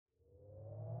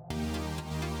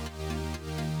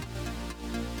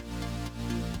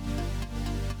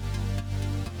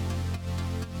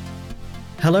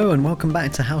Hello and welcome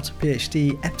back to How to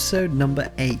PhD episode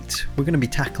number 8. We're going to be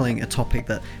tackling a topic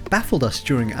that baffled us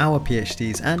during our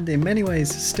PhDs and in many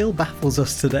ways still baffles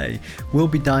us today. We'll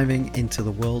be diving into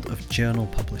the world of journal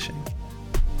publishing.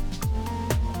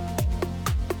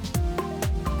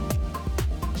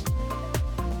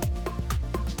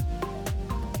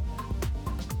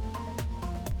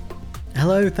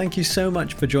 Hello, thank you so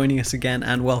much for joining us again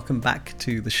and welcome back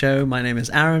to the show. My name is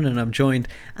Aaron and I'm joined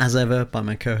as ever by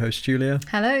my co-host Julia.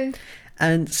 Hello.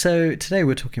 And so today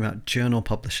we're talking about journal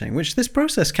publishing, which this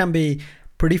process can be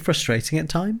pretty frustrating at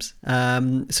times.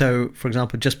 So for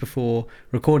example, just before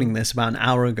recording this about an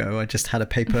hour ago, I just had a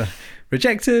paper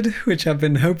rejected, which I've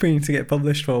been hoping to get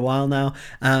published for a while now.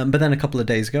 But then a couple of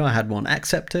days ago, I had one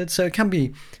accepted. So it can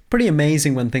be pretty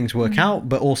amazing when things work out,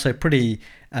 but also pretty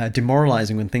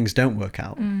demoralizing when things don't work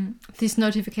out. These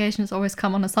notifications always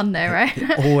come on a Sunday,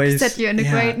 right? Always set you in a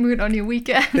great mood on your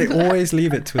weekend. They always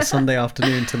leave it to a Sunday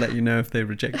afternoon to let you know if they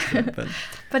rejected it.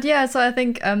 But yeah, so I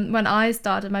think when I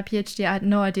started my PhD, I had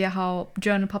no idea how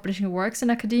journal publishing works in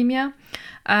academia.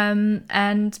 But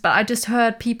I just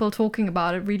heard people talking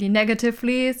about it really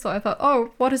negatively. So I thought,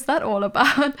 oh, what is that all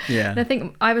about? Yeah. And I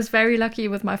think I was very lucky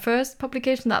with my first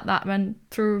publication that went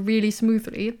through really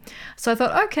smoothly. So I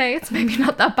thought, okay, it's maybe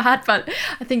not that bad. But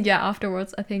I think,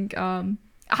 afterwards, I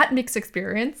had mixed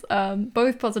experience,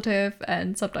 both positive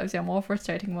and sometimes more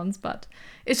frustrating ones. But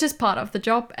it's just part of the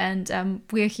job. And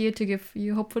we're here to give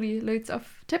you hopefully loads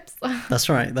of tips. That's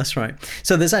right.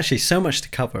 So there's actually so much to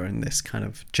cover in this kind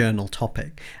of journal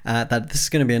topic that this is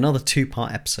going to be another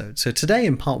 2-part episode. So today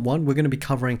in part 1, we're going to be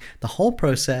covering the whole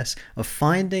process of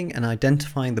finding and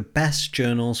identifying the best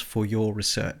journals for your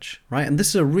research, right? And this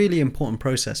is a really important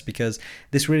process because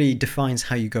this really defines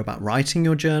how you go about writing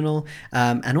your journal.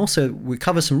 And also we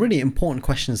cover some really important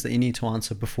questions that you need to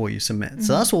answer before you submit.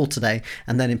 So that's all today.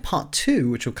 And then in part 2,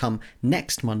 which will come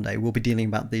next Monday, we'll be dealing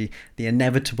about the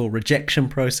inevitable rejection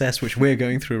process, which we're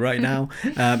going through right now,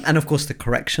 and of course the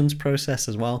corrections process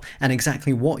as well, and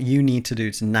exactly what you need to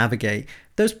do to navigate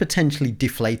those potentially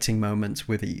deflating moments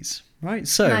with ease. Right,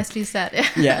 so nicely said.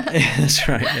 Yeah, that's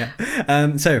right.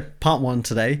 Yeah. So part 1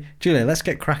 today, Julia. Let's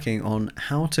get cracking on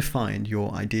how to find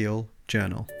your ideal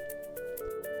journal.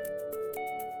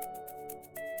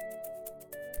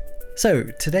 So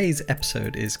today's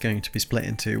episode is going to be split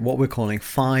into what we're calling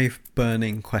 5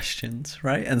 burning questions,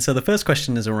 right? And so the first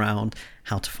question is around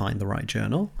how to find the right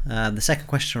journal. The second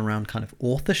question around kind of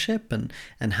authorship and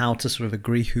how to sort of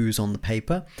agree who's on the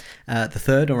paper. The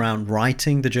third around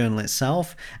writing the journal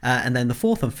itself. And then the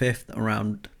fourth and fifth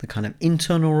around the kind of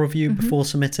internal review before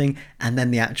submitting and then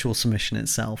the actual submission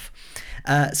itself.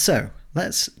 So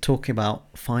let's talk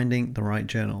about finding the right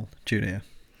journal. Julia,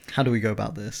 how do we go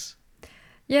about this?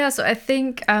 Yeah, so I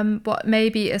think what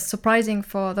maybe is surprising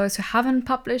for those who haven't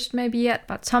published maybe yet,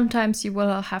 but sometimes you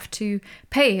will have to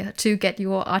pay to get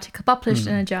your article published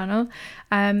in a journal.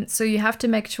 So you have to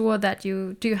make sure that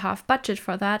you do have budget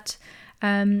for that.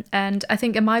 And I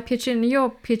think in my PhD and your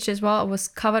PhD as well, it was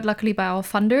covered luckily by our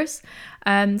funders.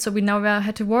 So we never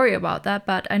had to worry about that.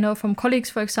 But I know from colleagues,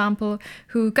 for example,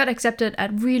 who got accepted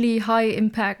at really high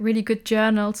impact, really good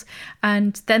journals,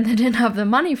 and then they didn't have the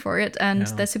money for it and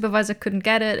their supervisor couldn't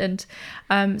get it.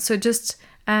 And so just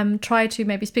try to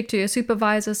maybe speak to your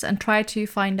supervisors and try to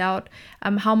find out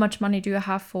how much money do you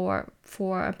have for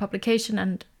a publication,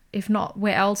 and if not,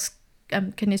 where else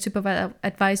can your supervisor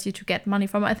advise you to get money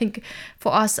from? I think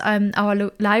for us, our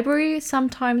library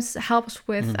sometimes helps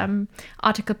with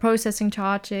article processing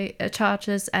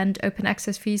charges and open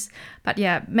access fees. But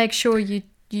yeah, make sure you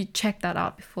check that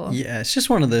out before. Yeah, it's just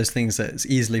one of those things that's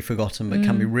easily forgotten, but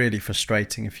can be really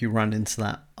frustrating if you run into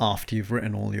that after you've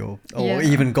written all your, or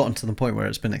even gotten to the point where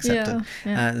it's been accepted.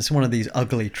 It's one of these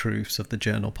ugly truths of the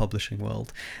journal publishing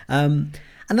world.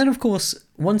 And then, of course,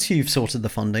 once you've sorted the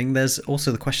funding, there's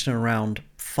also the question around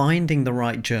finding the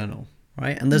right journal,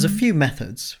 right? And there's a few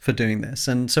methods for doing this.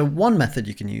 And so one method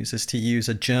you can use is to use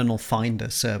a journal finder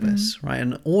service, right?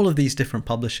 And all of these different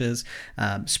publishers,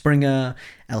 Springer,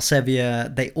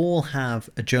 Elsevier, they all have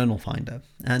a journal finder.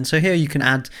 And so here you can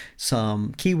add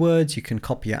some keywords, you can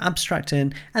copy your abstract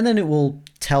in, and then it will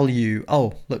tell you,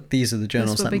 oh, look, these are the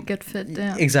journals. This will be good fit,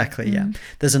 yeah. Exactly, yeah.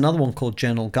 There's another one called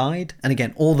Journal Guide. And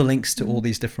again, all the links to all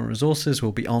these different resources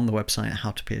will be on the website at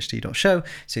howtophd.show,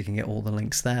 so you can get all the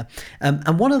links there.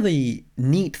 And one of the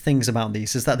neat things about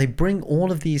these is that they bring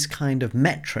all of these kind of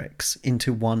metrics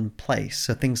into one place.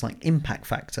 So things like impact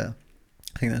factor.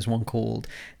 I think there's one called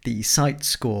the site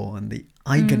score, and the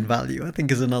eigenvalue, I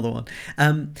think, is another one.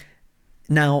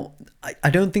 Now, I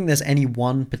don't think there's any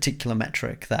one particular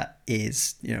metric that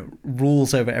is,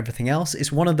 rules over everything else.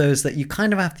 It's one of those that you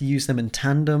kind of have to use them in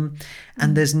tandem,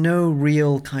 and there's no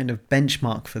real kind of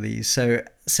benchmark for these. So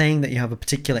saying that you have a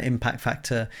particular impact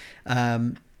factor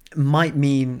might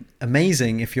mean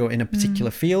amazing if you're in a particular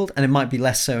field, and it might be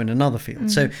less so in another field.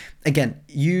 So again,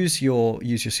 use your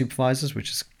supervisors,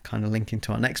 which is kind of linking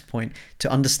to our next point,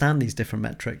 to understand these different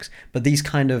metrics. But these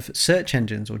kind of search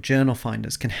engines or journal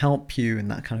finders can help you in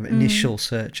that kind of initial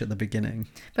search at the beginning.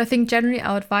 But I think generally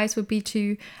our advice would be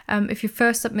to, if you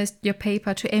first submit your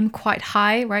paper, to aim quite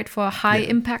high, right, for a high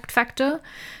impact factor,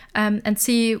 and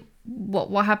see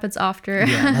what happens after.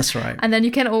 Yeah, that's right. And then you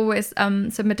can always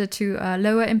submit it to a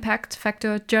lower impact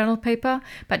factor journal paper.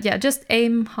 But yeah, just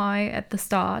aim high at the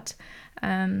start.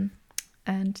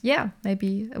 And yeah,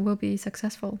 maybe it will be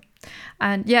successful.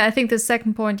 And yeah, I think the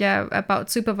second point, about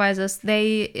supervisors,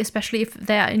 they, especially if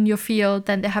they're in your field,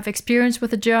 then they have experience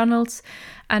with the journals.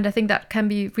 And I think that can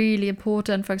be really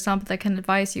important. For example, they can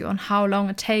advise you on how long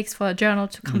it takes for a journal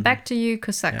to come back to you,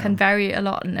 because that can vary a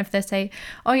lot. And if they say,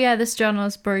 oh yeah, this journal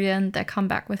is brilliant, they come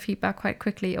back with feedback quite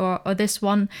quickly. Or this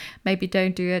one, maybe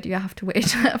don't do it, you have to wait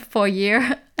for a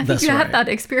year. I think you had that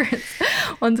experience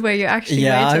once where you actually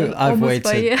waited I've almost waited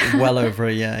for a year. well over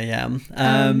a year,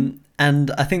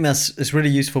 and I think it's really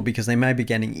useful because they may be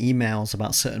getting emails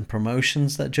about certain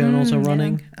promotions that journals are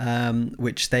running,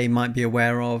 which they might be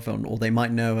aware of, or they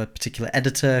might know a particular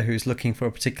editor who's looking for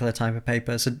a particular type of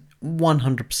paper. So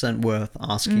 100% worth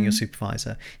asking your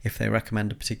supervisor if they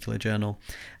recommend a particular journal.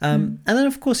 And then,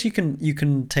 of course, you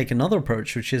can take another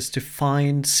approach, which is to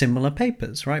find similar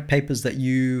papers, right? Papers that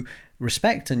you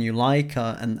respect and you like,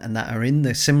 and that are in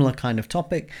the similar kind of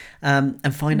topic,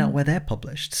 and find out where they're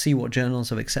published, see what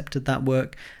journals have accepted that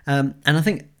work. And I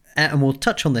think, and we'll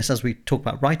touch on this as we talk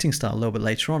about writing style a little bit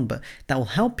later on, but that will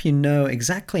help you know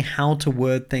exactly how to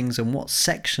word things and what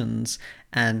sections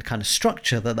and kind of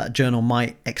structure that journal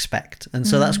might expect. And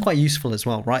so that's quite useful as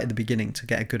well, right at the beginning, to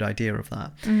get a good idea of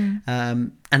that.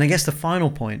 And I guess the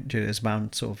final point, Julia, is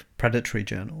about sort of predatory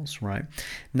journals, right?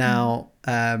 Now,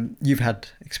 you've had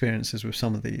experiences with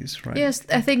some of these, right? Yes,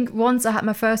 I think once I had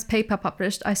my first paper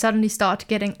published, I suddenly started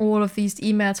getting all of these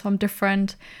emails from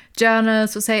different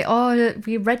journals who say, oh,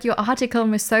 we read your article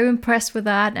and we're so impressed with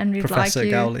that, and we'd like you.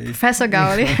 Professor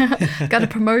Gowley got a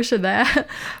promotion there,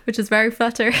 which is very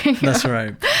flattering. That's right.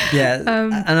 Yeah,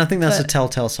 and I think that's a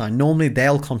telltale sign. Normally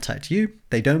they'll contact you.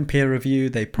 They don't peer review.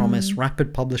 They promise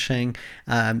rapid publishing.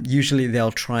 Usually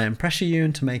they'll try and pressure you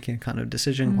into making a kind of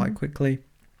decision quite quickly.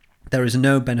 There is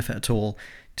no benefit at all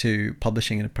to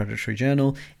publishing in a predatory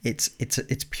journal. It's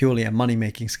purely a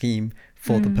money-making scheme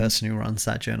for the person who runs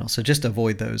that journal. So just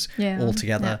avoid those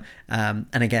altogether. And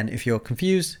again, if you're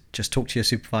confused, just talk to your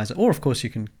supervisor, or of course you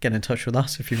can get in touch with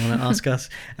us if you want to ask us.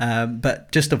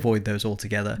 But just avoid those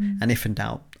altogether. And if in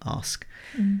doubt, ask.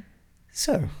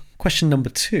 So question number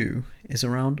 2 is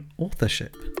around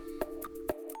authorship.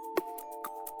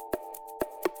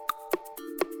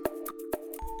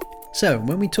 So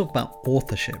when we talk about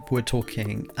authorship, we're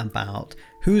talking about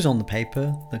who's on the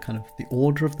paper, the kind of the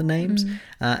order of the names,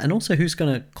 and also who's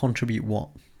going to contribute what,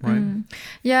 right?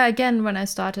 Yeah, again, when I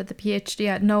started the PhD,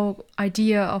 I had no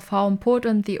idea of how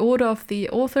important the order of the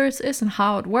authors is and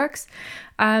how it works.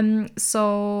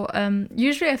 So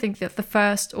usually I think that the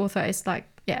first author is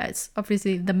it's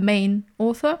obviously the main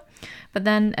author, but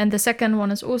then, and the second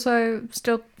one is also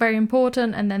still very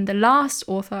important. And then the last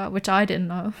author, which I didn't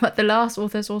know, but the last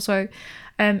author is also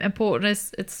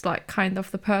important. It's like kind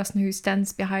of the person who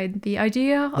stands behind the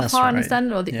idea of how I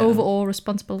understand it, or the overall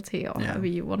responsibility, or however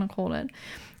you want to call it.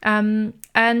 And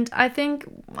I think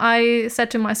I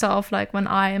said to myself, like when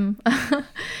I'm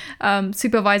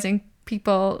supervising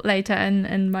people later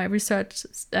in my research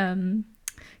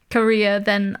career,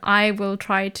 then I will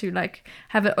try to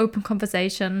have an open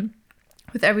conversation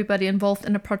with everybody involved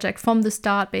in the project from the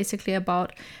start, basically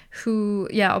about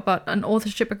about an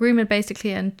authorship agreement,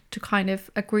 basically, and to kind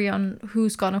of agree on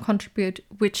who's going to contribute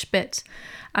which bit.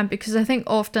 Because I think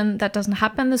often that doesn't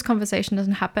happen, this conversation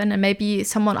doesn't happen, and maybe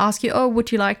someone asks you, oh,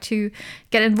 would you like to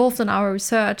get involved in our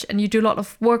research? And you do a lot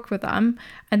of work with them,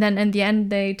 and then in the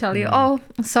end they tell you, oh,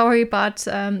 sorry, but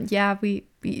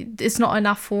it's not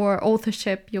enough for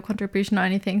authorship, your contribution or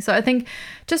anything. So I think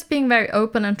just being very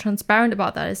open and transparent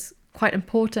about that is quite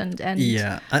important. And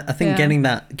I think getting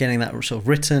that sort of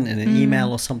written in an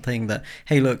email or something, that,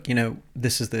 hey, look,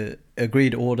 this is the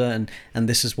agreed order, and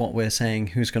this is what we're saying,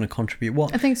 who's going to contribute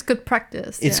what. I think it's good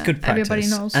practice. It's good practice. Everybody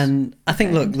knows. And I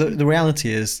think, look, the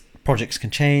reality is projects can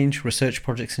change, research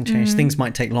projects can change, things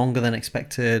might take longer than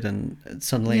expected, and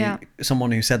suddenly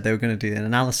someone who said they were going to do an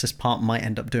analysis part might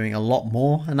end up doing a lot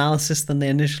more analysis than they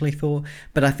initially thought.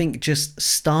 But I think just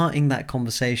starting that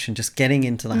conversation, just getting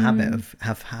into the habit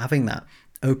of having that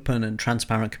open and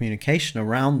transparent communication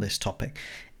around this topic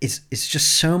is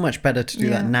just so much better to do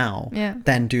that now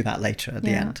than do that later at the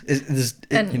end.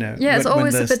 It's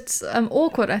always a bit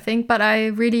awkward, I think. But I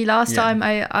really time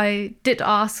I did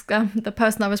ask the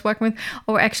person I was working with,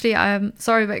 or actually, I'm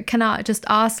sorry, but can I just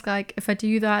ask, like, if I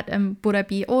do that, would I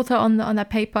be author on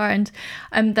that paper?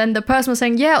 And then the person was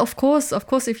saying, yeah, of course,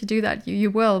 if you do that,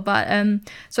 you will. But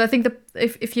so I think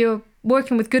if you're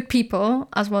working with good people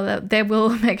as well, they will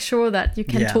make sure that you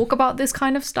can talk about this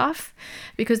kind of stuff,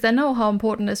 because they know how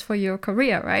important it is for your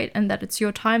career, right? And that it's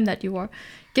your time that you are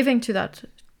giving to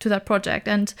that project.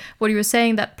 And what you were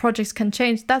saying, that projects can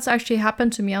change, that's actually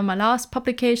happened to me on my last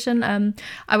publication.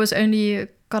 I was only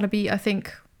gonna be, I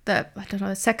think,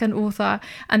 the second author,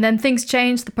 and then things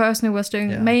changed. The person who was doing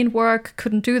the main work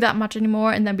couldn't do that much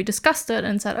anymore, and then we discussed it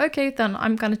and said, okay, then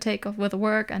I'm gonna take off with the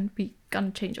work and we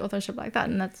gonna change authorship like that,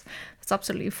 and that's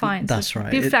absolutely fine. That's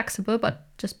right. Be flexible, but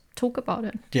just talk about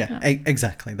it.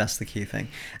 Exactly. That's the key thing.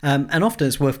 And often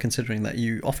it's worth considering that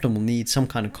you often will need some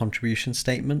kind of contribution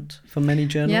statement for many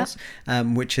journals,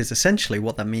 which is essentially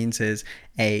what that means is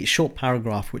a short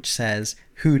paragraph which says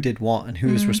who did what and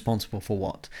who is responsible for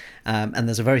what. And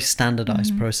there's a very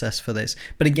standardized process for this.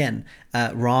 But again,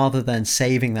 rather than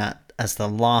saving that as the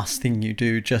last thing you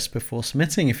do just before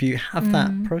submitting, if you have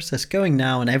that process going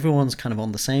now and everyone's kind of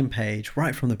on the same page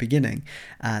right from the beginning,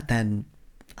 then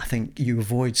I think you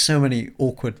avoid so many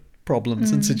awkward problems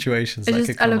and situations. It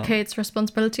just allocates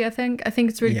responsibility, I think. I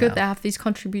think it's really good to have these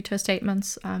contributor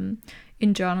statements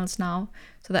in journals now,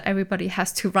 so that everybody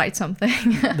has to write something.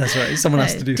 That's right. Someone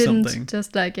has to do something.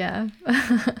 Just didn't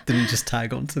just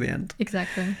tag on to the end.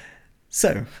 Exactly.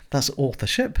 So that's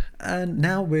authorship. And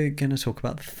now we're going to talk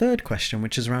about the third question,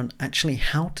 which is around actually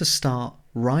how to start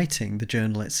writing the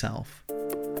journal itself.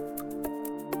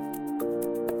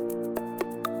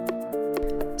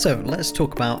 So let's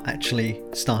talk about actually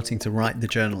starting to write the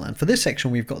journal. And for this section,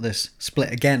 we've got this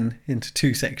split again into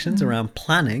two sections around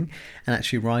planning and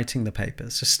actually writing the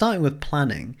papers. So starting with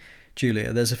planning,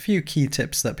 Julia, there's a few key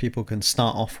tips that people can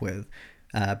start off with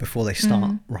before they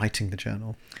start writing the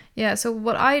journal. Yeah, so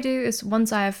what I do is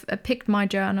once I've picked my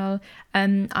journal,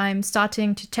 I'm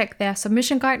starting to check their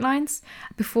submission guidelines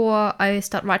before I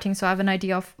start writing. So I have an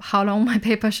idea of how long my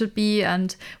paper should be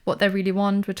and what they really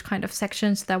want, which kind of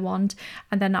sections they want.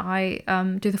 And then I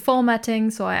do the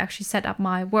formatting. So I actually set up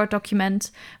my Word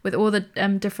document with all the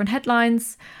different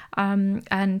headlines and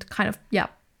kind of,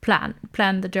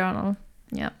 plan the journal.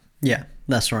 Yeah,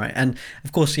 that's right. And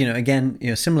of course,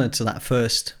 again, similar to that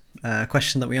first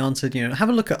question that we answered, have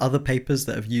a look at other papers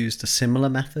that have used a similar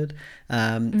method,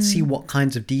 see what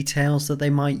kinds of details that they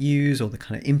might use or the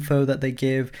kind of info that they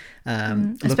give.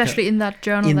 Especially in that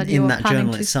journal in that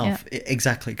journal itself.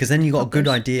 Exactly, because then you got a good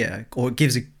idea, or it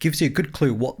gives you a good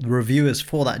clue what the reviewers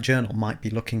for that journal might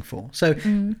be looking for. So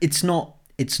it's not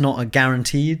a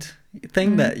guaranteed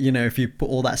thing that if you put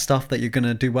all that stuff that you're going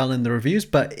to do well in the reviews,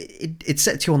 but it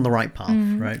sets you on the right path,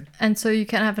 right? And so you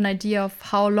can have an idea of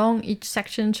how long each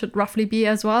section should roughly be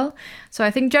as well. So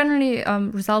I think generally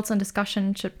results and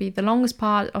discussion should be the longest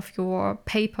part of your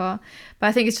paper, but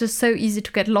I think it's just so easy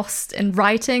to get lost in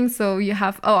writing. So you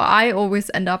have I always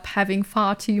end up having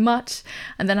far too much,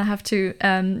 and then I have to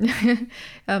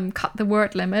cut the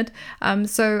word limit.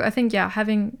 So I think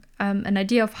having an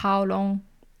idea of how long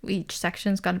each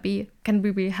section is going to be can be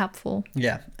really helpful.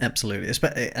 Yeah, absolutely.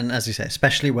 And as you say,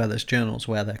 especially where there's journals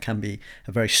where there can be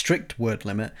a very strict word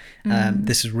limit,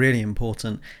 this is really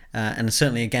important. And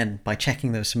certainly, again, by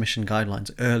checking those submission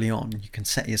guidelines early on, you can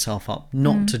set yourself up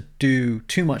not to do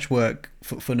too much work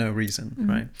for no reason,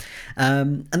 right?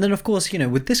 And then, of course,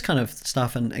 with this kind of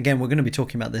stuff, and again, we're going to be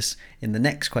talking about this in the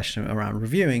next question around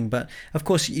reviewing, but of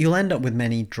course, you'll end up with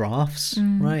many drafts,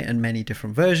 right? And many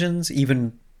different versions,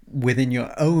 even within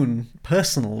your own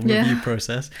personal review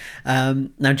process.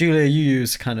 Now, Julia,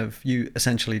 you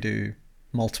essentially do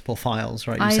multiple files,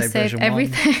 right? I save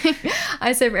everything.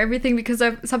 I save everything because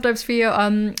I sometimes feel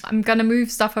I'm gonna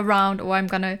move stuff around, or I'm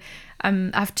gonna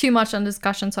I have too much on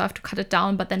discussion, so I have to cut it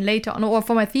down. But then later on, or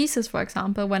for my thesis, for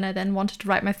example, when I then wanted to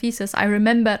write my thesis, I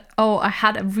remembered, I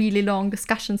had a really long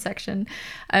discussion section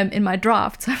in my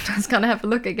draft. So I'm just going to have a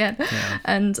look again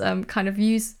and kind of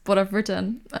use what I've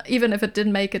written, even if it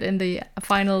didn't make it in the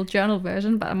final journal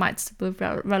version, but it might still be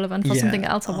relevant for something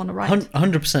else I want to write.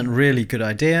 100% really good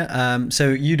idea. So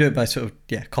you do it by sort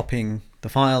of, copying the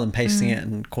file and pasting it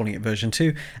and calling it version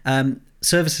 2.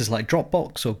 services like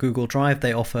Dropbox or Google Drive,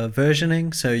 they offer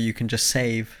versioning, so you can just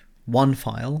save one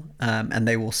file, and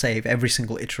they will save every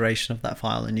single iteration of that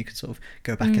file, and you can sort of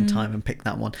go back in time and pick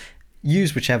that one.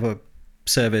 Use whichever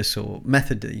service or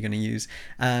method that you're going to use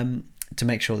to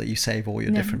make sure that you save all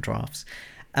your different drafts.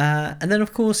 And then,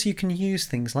 of course, you can use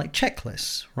things like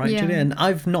checklists, right, Julia? And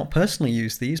I've not personally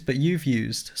used these, but you've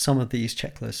used some of these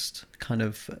checklist kind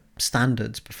of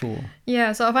standards before.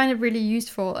 Yeah, so I find it really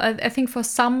useful. I think for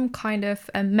some kind of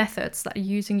methods that you're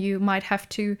using, you might have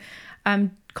to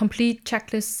complete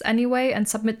checklists anyway and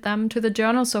submit them to the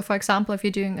journal. So, for example, if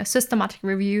you're doing a systematic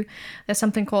review, there's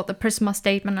something called the PRISMA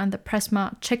statement and the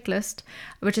PRISMA checklist,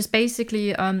 which is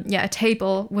basically a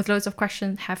table with loads of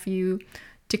questions. Have you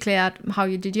declared how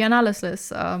you did your analysis?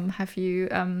 Have you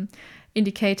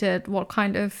indicated what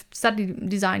kind of study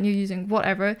design you're using,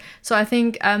 whatever. So I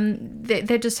think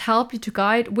they just help you to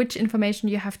guide which information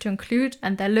you have to include,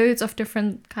 and there are loads of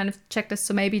different kind of checklists.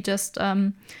 So maybe just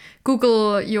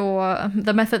Google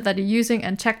the method that you're using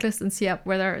and checklist and see up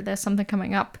whether there's something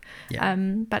coming up.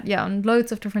 But on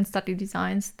loads of different study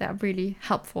designs, they're really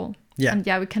helpful. And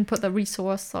we can put the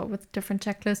resource with different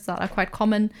checklists that are quite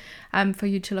common for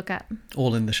you to look at.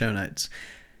 All in the show notes.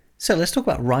 So let's talk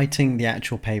about writing the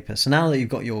actual paper. So now that you've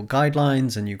got your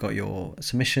guidelines and you've got your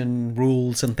submission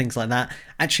rules and things like that,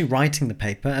 actually writing the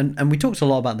paper, and we talked a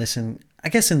lot about this in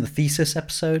the thesis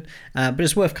episode, but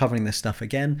it's worth covering this stuff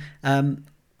again.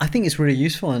 I think it's really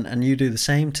useful, and you do the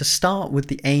same, to start with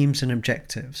the aims and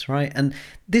objectives, right? And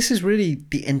this is really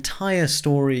the entire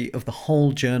story of the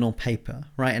whole journal paper,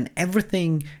 right? And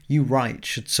everything you write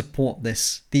should support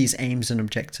these aims and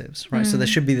objectives, right? So there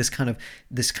should be this kind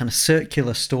of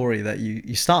circular story that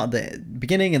you start at the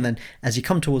beginning, and then as you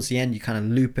come towards the end, you kind of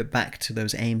loop it back to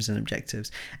those aims and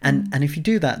objectives. And if you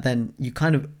do that, then you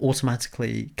kind of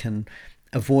automatically can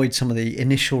avoid some of the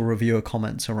initial reviewer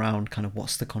comments around kind of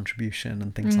what's the contribution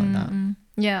and things like that.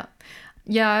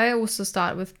 Yeah, I also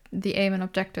start with the aim and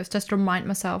objectives, just to remind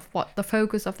myself what the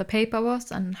focus of the paper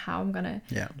was and how I'm going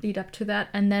to lead up to that.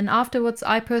 And then afterwards,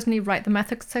 I personally write the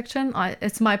methods section.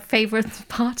 It's my favorite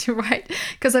part to write,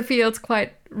 because I feel it's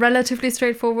quite relatively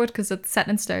straightforward, because it's set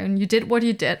in stone. You did what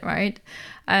you did, right?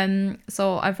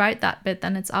 So I write that bit,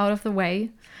 then it's out of the way.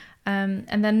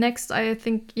 And then next, I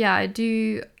think, I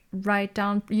do write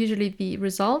down usually the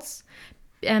results.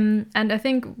 And I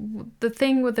think the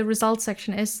thing with the results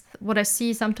section is what I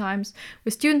see sometimes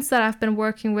with students that I've been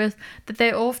working with, that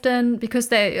they often, because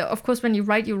of course, when you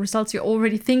write your results, you're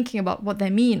already thinking about what they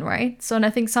mean, right? So, and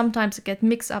I think sometimes it gets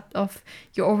mixed up of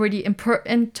you're already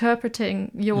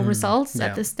interpreting your results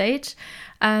at this stage,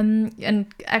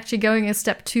 and actually going a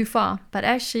step too far. But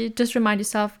actually, just remind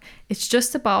yourself, it's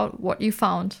just about what you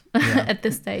found at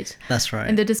this stage. That's right.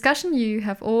 In the discussion, you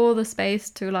have all the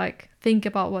space to think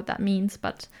about what that means,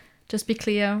 but just be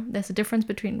clear, there's a difference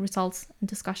between results and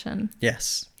discussion.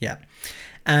 Yes, yeah.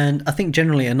 And I think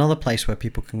generally another place where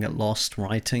people can get lost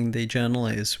writing the journal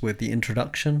is with the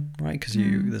introduction, right? Because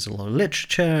there's a lot of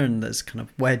literature, and there's kind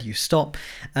of where do you stop?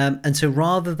 And so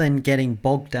rather than getting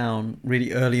bogged down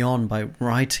really early on by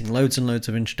writing loads and loads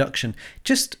of introduction,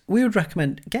 we would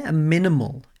recommend get a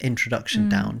minimal introduction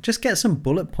down. Just get some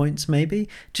bullet points, maybe,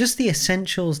 just the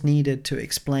essentials needed to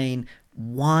explain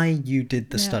why you did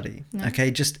the study. Okay,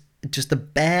 just the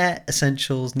bare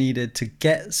essentials needed to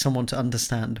get someone to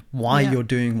understand why you're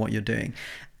doing what you're doing.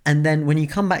 And then when you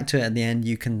come back to it at the end,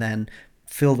 you can then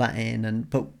fill that in.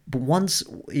 But once,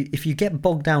 if you get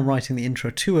bogged down writing the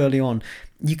intro too early on,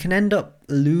 you can end up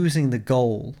losing the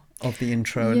goal of the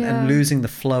intro and losing the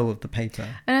flow of the paper.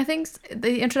 And I think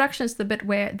the introduction is the bit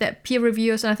where the peer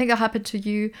reviewers, and I think it happened to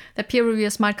you, that peer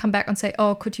reviewers might come back and say,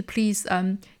 oh, could you please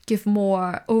give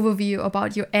more overview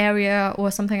about your area or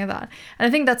something like that. And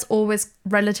I think that's always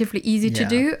relatively easy to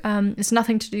do. It's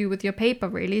nothing to do with your paper,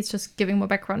 really. It's just giving more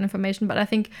background information. But I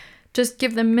think just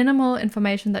give them minimal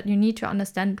information that you need to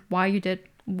understand why you did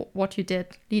what you did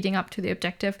leading up to the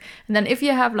objective. And then if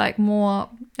you have more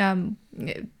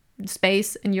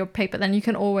space in your paper, then you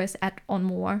can always add on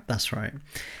more. That's right.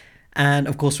 And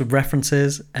of course with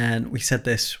references, and we said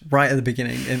this right at the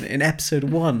beginning in episode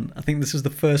 1, I think this was the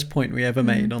first point we ever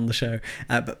made on the show,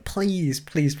 but please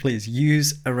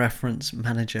use a reference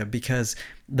manager, because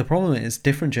the problem is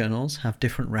different journals have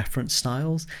different reference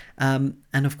styles, and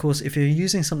of course if you're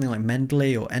using something like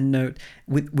Mendeley or EndNote,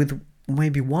 with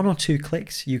maybe 1 or 2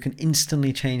 clicks you can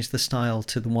instantly change the style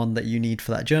to the one that you need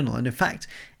for that journal. And in fact,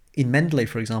 in Mendeley,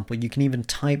 for example, you can even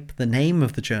type the name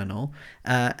of the journal,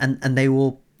 and they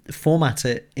will format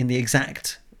it in the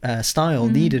exact style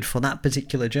needed for that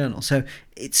particular journal. So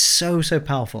it's so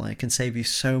powerful, and it can save you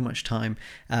so much time.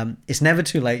 It's never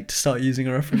too late to start using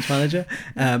a reference manager,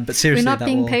 but seriously, we're not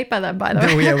being paid by them, by the way.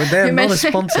 No, yeah, they're not a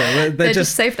sponsor. They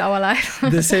just saved our lives.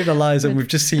 They saved our lives, and we've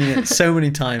just seen it so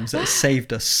many times that it's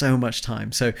saved us so much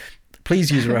time. So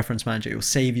please use a reference manager. It will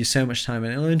save you so much time,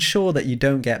 and it'll ensure that you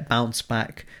don't get bounced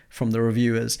back from the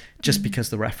reviewers just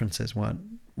because the references weren't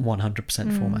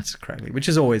 100% formatted correctly, which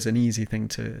is always an easy thing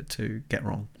to get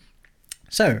wrong.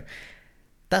 So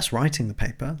that's writing the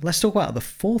paper. Let's talk about the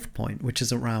fourth point, which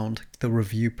is around the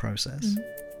review process.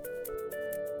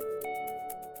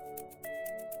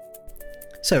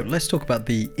 So let's talk about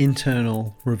the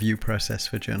internal review process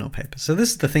for journal papers. So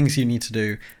this is the things you need to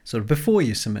do sort of before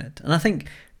you submit. And I think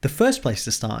the first place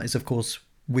to start is, of course,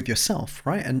 with yourself,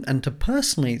 right? And to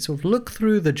personally sort of look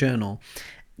through the journal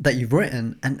that you've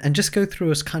written and just go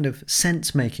through a kind of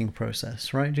sense-making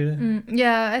process, right, Julia?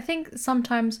 Yeah, I think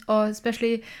sometimes, or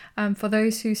especially for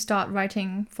those who start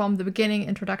writing from the beginning,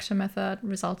 introduction method,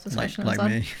 results discussion, like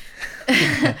me.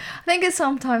 I think it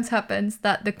sometimes happens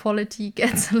that the quality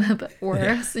gets a little bit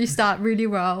worse. You start really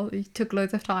well, you took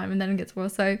loads of time, and then it gets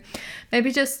worse. So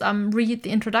maybe just read the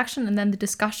introduction and then the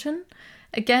discussion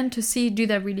again to see, do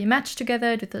they really match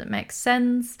together? Does it make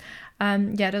sense?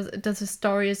 Does the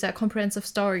story, is that a comprehensive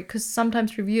story? Because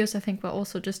sometimes reviewers, I think, will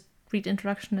also just read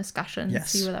introduction, discussion, and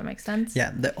see whether that makes sense.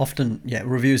 Yeah,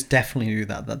 reviewers definitely do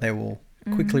that they will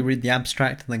quickly read the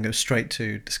abstract and then go straight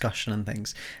to discussion and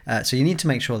things. So you need to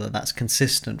make sure that that's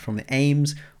consistent from the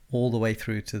aims all the way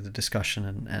through to the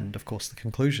discussion and of course the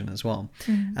conclusion as well.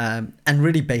 And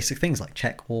really basic things like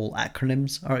check all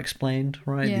acronyms are explained,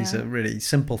 right? Yeah. These are really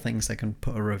simple things that can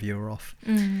put a reviewer off.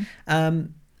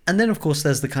 And then, of course,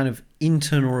 there's the kind of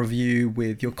internal review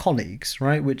with your colleagues,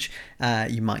 right? Which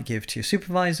you might give to your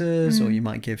supervisors or you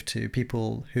might give to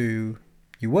people who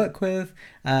you work with.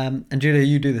 And Julia,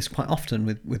 you do this quite often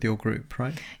with your group,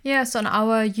 right? Yes, on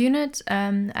our unit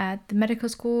at the medical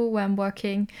school where I'm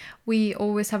working, we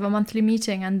always have a monthly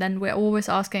meeting, and then we're always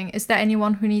asking, is there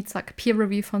anyone who needs like a peer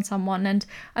review from someone? And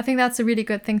I think that's a really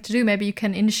good thing to do. Maybe you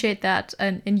can initiate that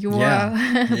in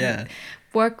your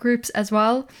work groups as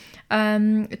well,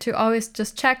 to always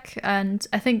just check. And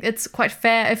I think it's quite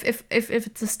fair if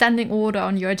it's a standing order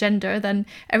on your agenda, then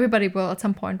everybody will at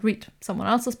some point read someone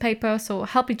else's paper, so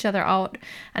help each other out.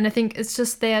 And I think it's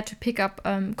just there to pick up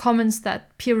comments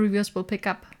that peer reviewers will pick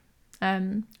up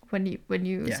when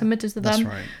you submit it to them. That's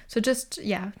right. So just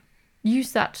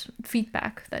use that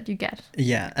feedback that you get.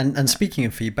 And speaking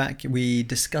of feedback, we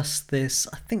discussed this,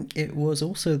 I think it was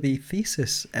also the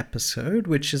thesis episode,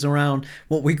 which is around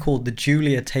what we call the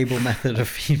Julia table method of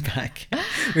feedback,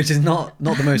 which is not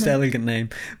the most elegant name,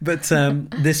 but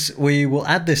we will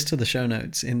add this to the show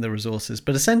notes in the resources.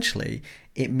 But essentially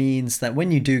it means that when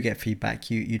you do get feedback,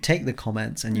 you take the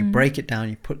comments and you break it down,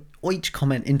 you put each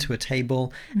comment into a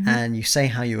table and you say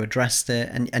how you addressed it,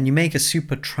 and you make a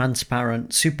super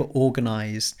transparent, super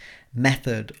organized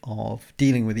method of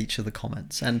dealing with each of the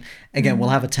comments. And again, we'll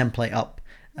have a template up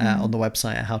on the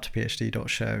website at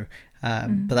howtophd.show.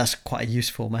 But that's quite a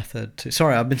useful method too.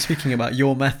 Sorry, I've been speaking about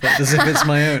your method as if it's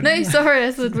my own. No, sorry,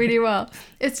 I said really well.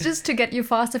 It's just to get you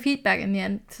faster feedback in the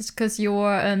end, because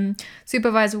your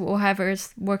supervisor or whoever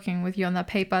is working with you on that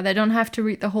paper, they don't have to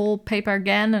read the whole paper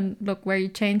again and look where you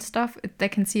changed stuff. They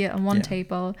can see it on one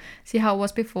table, see how it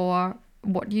was before,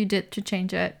 what you did to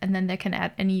change it, and then they can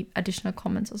add any additional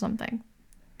comments or something.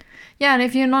 Yeah, and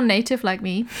if you're non-native like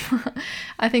me,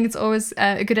 I think it's always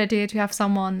a good idea to have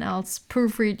someone else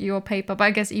proofread your paper. But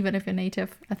I guess even if you're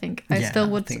native, I think I still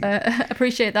would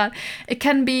appreciate that. It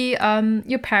can be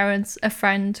your parents, a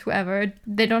friend, whoever.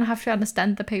 They don't have to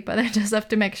understand the paper. They just have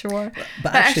to make sure.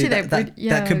 But actually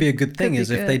that could be a good thing,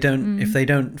 is if they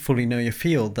don't fully know your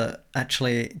field, that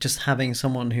actually just having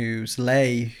someone who's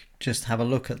lay just have a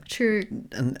look at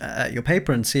your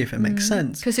paper and see if it makes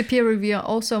sense. Because a peer reviewer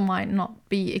also might not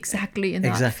be exactly in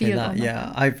that field.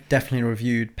 I've definitely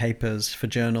reviewed papers for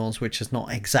journals which is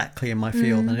not exactly in my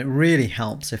field, and it really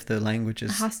helps if the language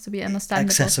is, it has to be understandable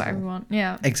accessible for everyone.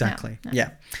 Yeah, exactly.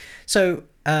 So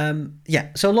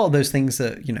so a lot of those things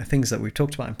that things that we've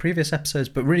talked about in previous episodes,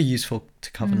 but really useful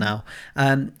to cover now.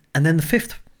 And then the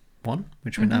fifth one,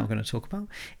 which we're now going to talk about,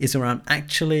 is around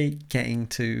actually getting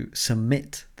to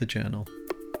submit the journal.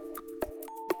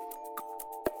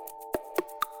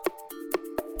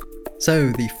 So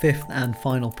the fifth and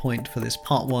final point for this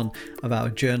part one of our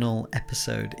journal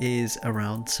episode is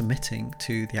around submitting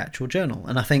to the actual journal.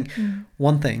 And I think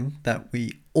one thing that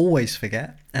we always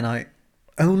forget, and I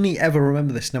only ever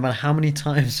remember this no matter how many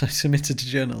times I submitted to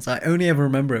journals, I only ever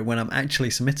remember it when I'm actually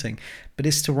submitting, but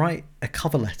it's to write a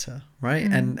cover letter, right?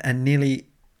 And nearly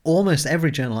almost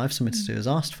every journal I've submitted to has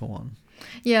asked for one.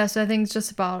 Yeah, so I think it's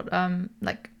just about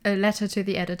like a letter to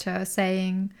the editor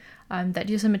saying that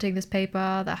you're submitting this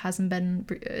paper that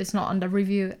it's not under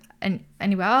review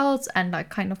anywhere else, and like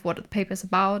kind of what the paper is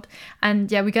about.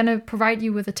 And yeah, we're going to provide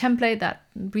you with a template that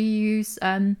we use,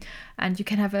 and you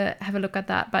can have a look at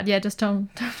that. But yeah, just don't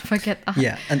forget that.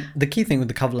 Yeah, and the key thing with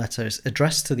the cover letter is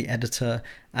addressed to the editor,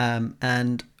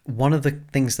 and one of the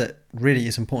things that really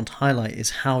is important to highlight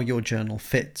is how your journal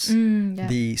fits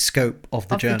the scope of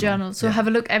the journal. So have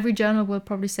a look. Every journal will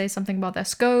probably say something about their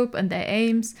scope and their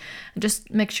aims, and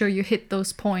just make sure you hit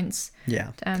those points.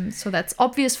 Yeah. So that's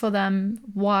obvious for them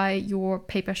why your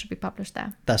paper should be published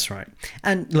there. That's right.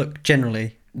 And look,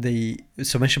 generally, the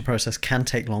submission process can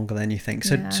take longer than you think.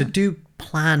 So do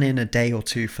plan in a day or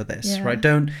two for this, right?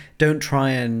 Don't try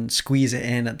and squeeze it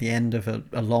in at the end of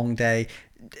a long day.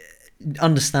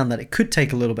 Understand that it could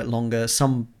take a little bit longer.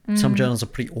 Some journals are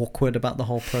pretty awkward about the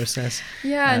whole process.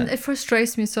 Yeah, and it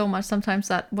frustrates me so much sometimes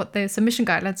that what the submission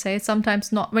guidelines say,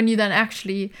 sometimes not. When you then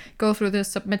actually go through the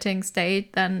submitting stage,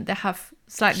 then they have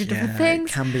slightly different things.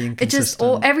 It can be inconsistent. It just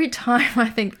every time I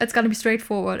think it's going to be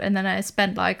straightforward, and then I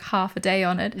spend like half a day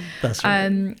on it. That's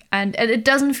right. And it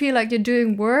doesn't feel like you're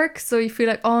doing work, so you feel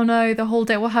like, oh no, the whole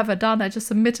day, what have I done? I just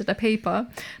submitted a paper.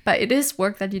 But it is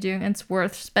work that you're doing, and it's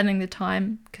worth spending the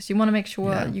time because you want to make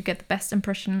sure you get the best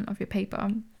impression of your paper.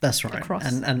 That's right.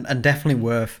 And definitely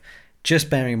worth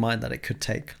just bearing in mind that it could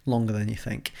take longer than you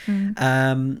think.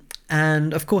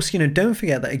 And of course, don't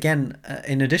forget that, again,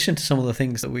 in addition to some of the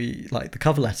things that we like, the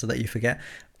cover letter that you forget,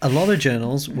 a lot of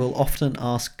journals will often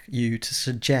ask you to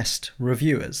suggest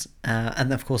reviewers.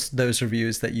 And of course, those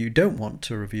reviewers that you don't want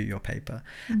to review your paper.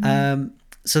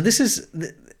 So this is...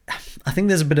 I think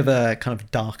there's a bit of a kind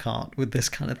of dark art with this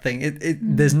kind of thing.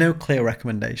 There's no clear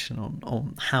recommendation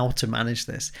on how to manage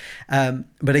this.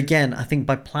 But again, I think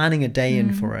by planning a day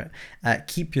in for it,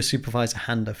 keep your supervisor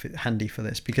handy for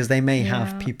this, because they may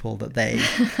have people that they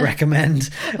recommend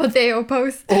or they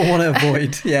oppose or want to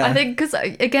avoid. Yeah, I think because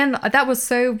again, that was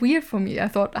so weird for me. I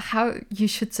thought how you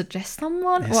should suggest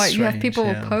someone, or you have people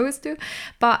opposed to.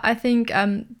 But I think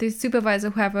the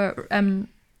supervisor who have a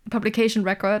publication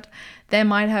record, they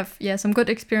might have some good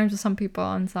experience with some people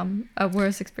and some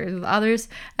worse experience with others.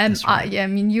 Right. I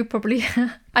mean, you probably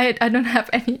I don't have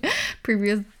any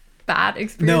previous bad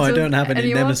experience. No, I don't have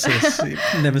any nemesis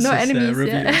no enemies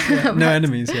reviews. No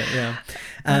enemies yet.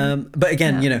 But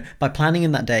again, by planning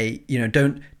in that day,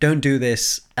 don't do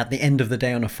this at the end of the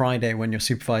day on a Friday when your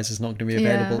supervisor is not going to be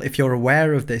available. If you're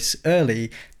aware of this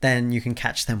early, then you can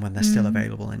catch them when they're still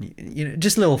available, and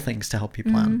just little things to help you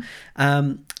plan.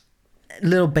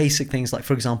 Little basic things, like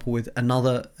for example, with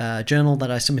another journal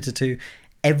that I submitted to,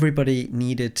 everybody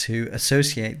needed to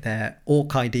associate their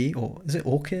ORC ID, or is it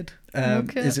ORCID?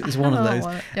 Is one of those.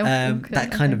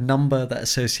 That kind of number that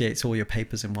associates all your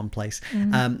papers in one place.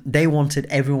 They wanted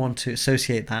everyone to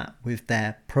associate that with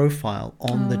their profile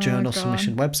on the journal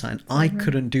submission website. And I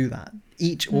couldn't do that.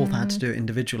 Each author had to do it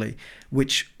individually,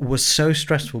 which was so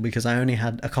stressful because I only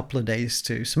had a couple of days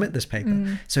to submit this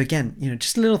paper. So again,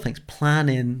 just little things, plan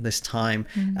in this time,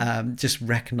 just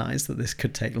recognize that this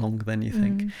could take longer than you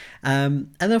think.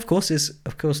 And then of course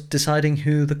deciding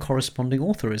who the corresponding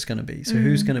author is going to be. So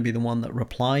who's going to be the one that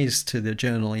replies to the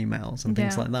journal emails and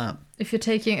things like that. If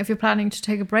you're planning to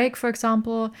take a break, for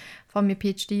example, from your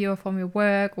PhD or from your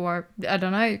work, or I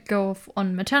don't know, go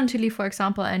on maternity leave, for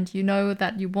example, and you know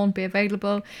that you won't be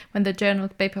available when the journal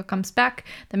paper comes back,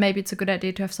 then maybe it's a good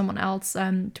idea to have someone else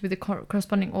to be the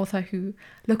corresponding author who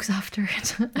looks after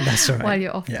it. That's right. While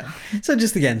you're off. Yeah. So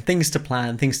just again, things to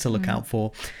plan, things to look out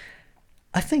for.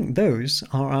 I think those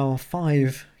are our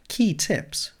 5 key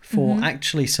tips for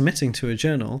actually submitting to a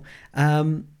journal.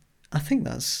 I think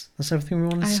that's everything we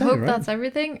want to say, I hope right? that's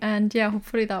everything, and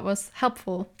hopefully that was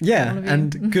helpful. Yeah,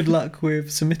 and good luck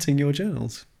with submitting your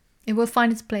journals. It will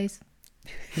find its place.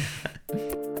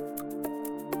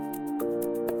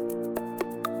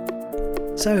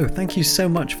 So thank you so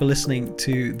much for listening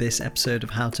to this episode of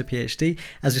How to PhD.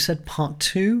 As we said, part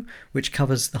 2, which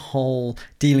covers the whole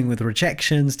dealing with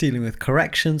rejections, dealing with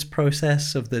corrections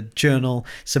process of the journal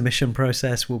submission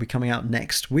process, will be coming out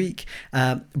next week.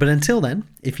 But until then,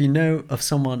 if you know of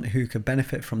someone who could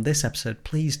benefit from this episode,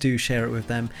 please do share it with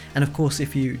them. And of course,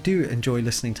 if you do enjoy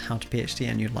listening to How to PhD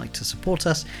and you'd like to support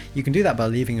us, you can do that by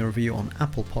leaving a review on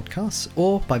Apple Podcasts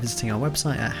or by visiting our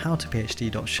website at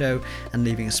howtophd.show and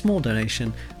leaving a small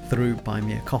donation through Buy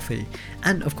Me a Coffee.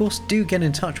 And of course, do get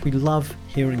in touch. We love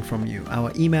hearing from you.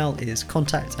 Our email is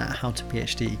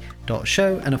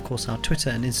contact@howtophd.show, and of course our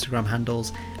Twitter and Instagram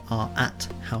handles are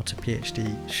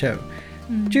 @howtophdshow.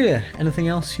 Julia, anything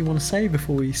else you want to say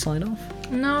before we sign off?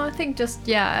 No, I think just,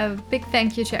 a big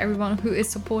thank you to everyone who is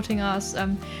supporting us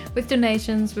with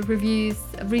donations, with reviews,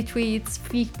 retweets,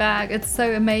 feedback. It's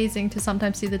so amazing to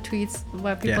sometimes see the tweets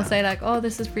where people say like, oh,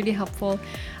 this is really helpful.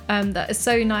 That is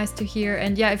so nice to hear.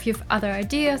 And if you have other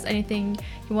ideas, anything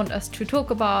you want us to talk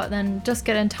about, then just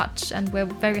get in touch and we're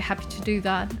very happy to do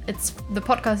that. The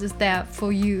podcast is there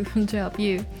for you to help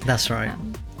you. That's right.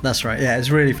 That's right. Yeah, it's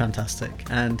really fantastic.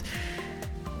 And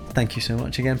thank you so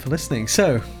much again for listening.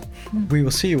 So we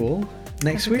will see you all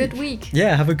next week. Have a good week.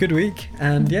 Yeah, have a good week.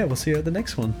 And we'll see you at the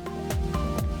next one.